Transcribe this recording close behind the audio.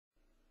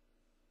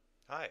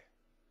Hi,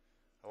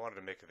 I wanted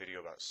to make a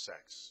video about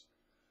sex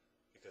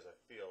because I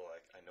feel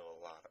like I know a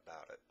lot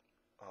about it.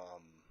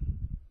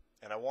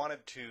 And I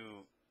wanted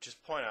to just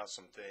point out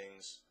some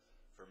things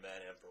for men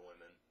and for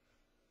women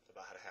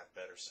about how to have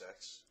better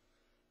sex.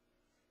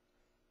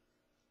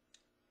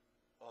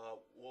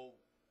 Well,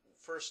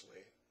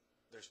 firstly,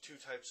 there's two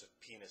types of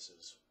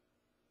penises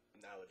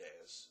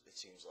nowadays,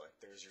 it seems like.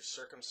 There's your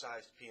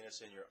circumcised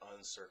penis and your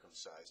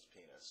uncircumcised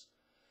penis.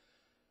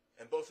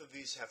 And both of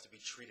these have to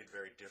be treated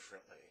very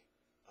differently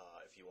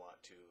if you want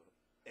to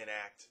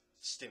enact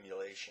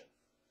stimulation.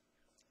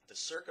 The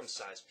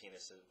circumcised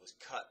penis was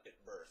cut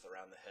at birth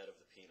around the head of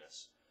the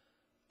penis,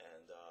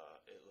 and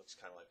it looks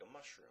kind of like a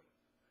mushroom.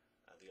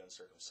 The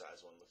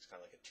uncircumcised one looks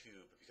kind of like a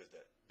tube because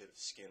that bit of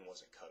skin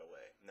wasn't cut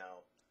away.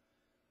 Now,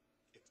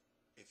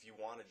 if you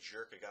want to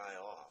jerk a guy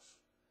off,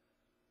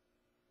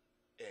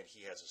 and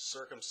he has a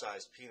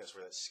circumcised penis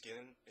where that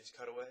skin is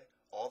cut away,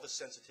 all the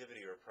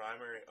sensitivity or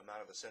primary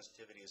amount of the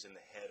sensitivity is in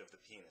the head of the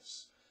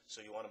penis. So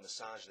you want to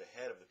massage the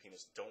head of the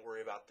penis. Don't worry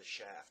about the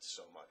shaft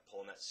so much.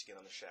 Pulling that skin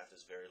on the shaft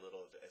is very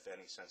little, if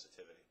any,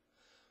 sensitivity.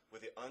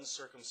 With the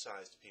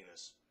uncircumcised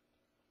penis,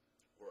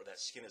 where that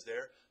skin is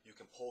there, you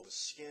can pull the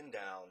skin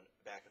down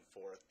back and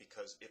forth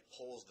because it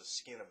pulls the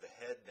skin of the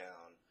head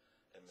down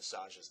and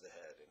massages the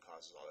head and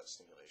causes all that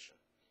stimulation.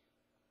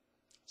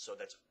 So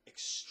that's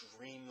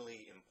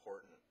extremely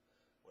important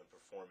when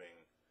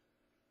performing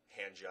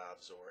hand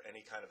jobs or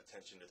any kind of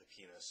attention to the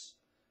penis.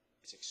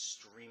 It's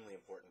extremely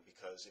important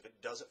because if it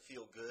doesn't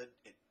feel good,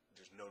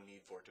 there's no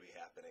need for it to be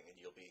happening, and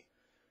you'll be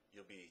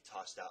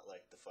tossed out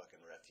like the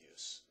fucking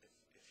refuse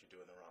if you're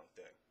doing the wrong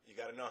thing. You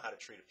got to know how to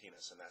treat a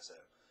penis, and that's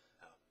it.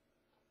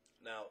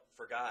 Now,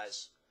 for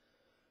guys,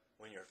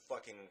 when you're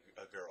fucking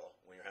a girl,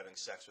 when you're having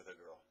sex with a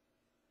girl,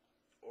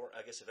 or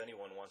I guess if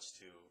anyone wants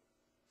to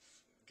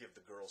give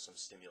the girl some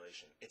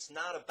stimulation, it's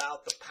not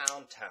about the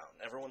pound town.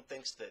 Everyone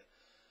thinks that.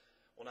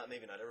 Well,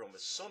 maybe not everyone,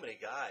 but so many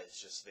guys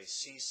just, they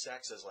see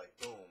sex as like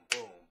boom,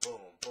 boom,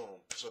 boom, boom.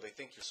 So they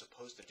think you're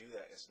supposed to do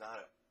that. It's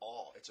not at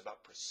all. It's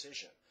about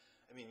precision.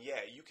 I mean,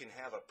 yeah, you can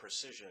have a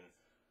precision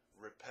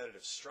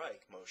repetitive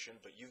strike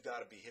motion, but you've got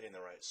to be hitting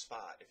the right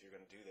spot if you're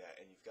going to do that.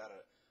 And you've got to,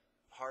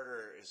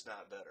 harder is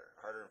not better.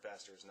 Harder and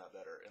faster is not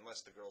better.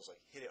 Unless the girl's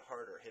like, hit it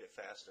harder, hit it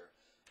faster.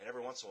 And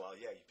every once in a while,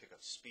 yeah, you pick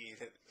up speed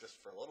just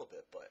for a little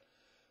bit. But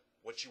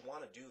what you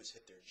want to do is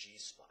hit their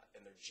G-spot.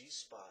 And their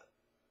G-spot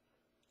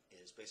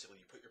is basically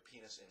you put your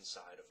penis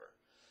inside of her.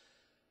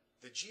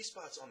 The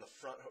G-spot's on the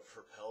front of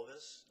her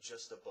pelvis,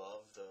 just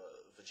above the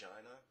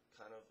vagina,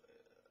 kind of,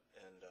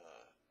 and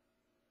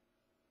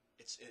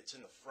it's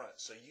in the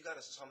front. So you got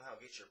to somehow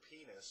get your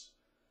penis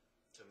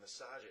to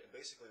massage it. And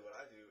basically what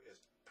I do is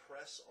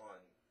press on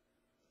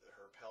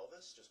her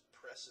pelvis, just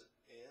press it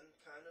in,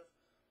 kind of,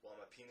 while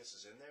my penis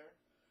is in there,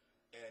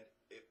 and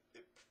it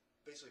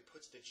basically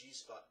puts the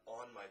G-spot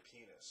on my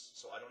penis,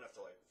 so I don't have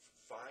to like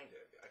find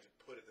it. I just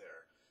put it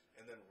there.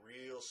 And then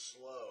real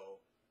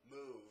slow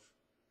move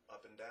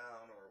up and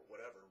down or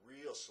whatever,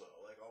 real slow,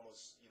 like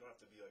almost, you don't have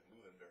to be like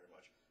moving very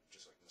much,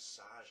 just like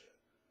massage it.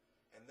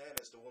 And then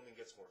as the woman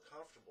gets more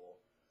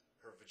comfortable,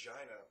 her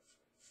vagina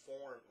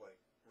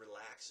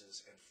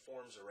relaxes and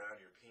forms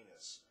around your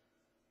penis,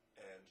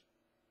 and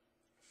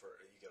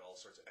you get all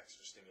sorts of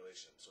extra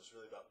stimulation. So it's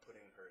really about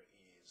putting her at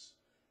ease,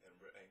 and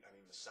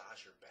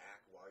massage her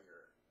back while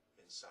you're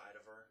inside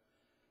of her.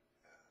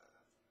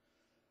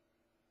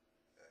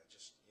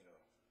 Just,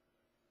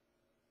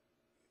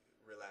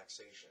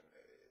 relaxation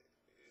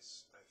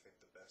is, I think,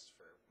 the best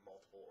for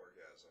multiple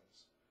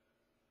orgasms.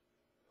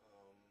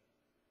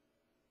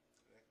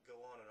 I could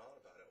go on and on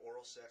about it.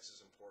 Oral sex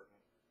is important.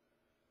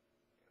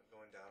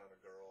 Going down on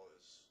a girl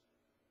is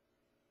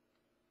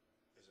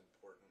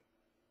important.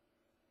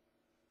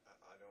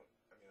 I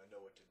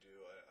know what to do.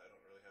 I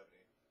don't really have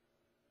any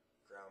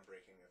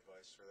groundbreaking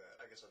advice for that.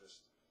 I guess I'll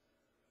just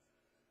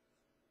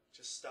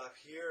stop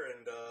here,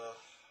 and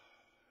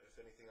if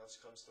anything else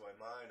comes to my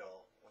mind,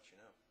 I'll let you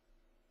know.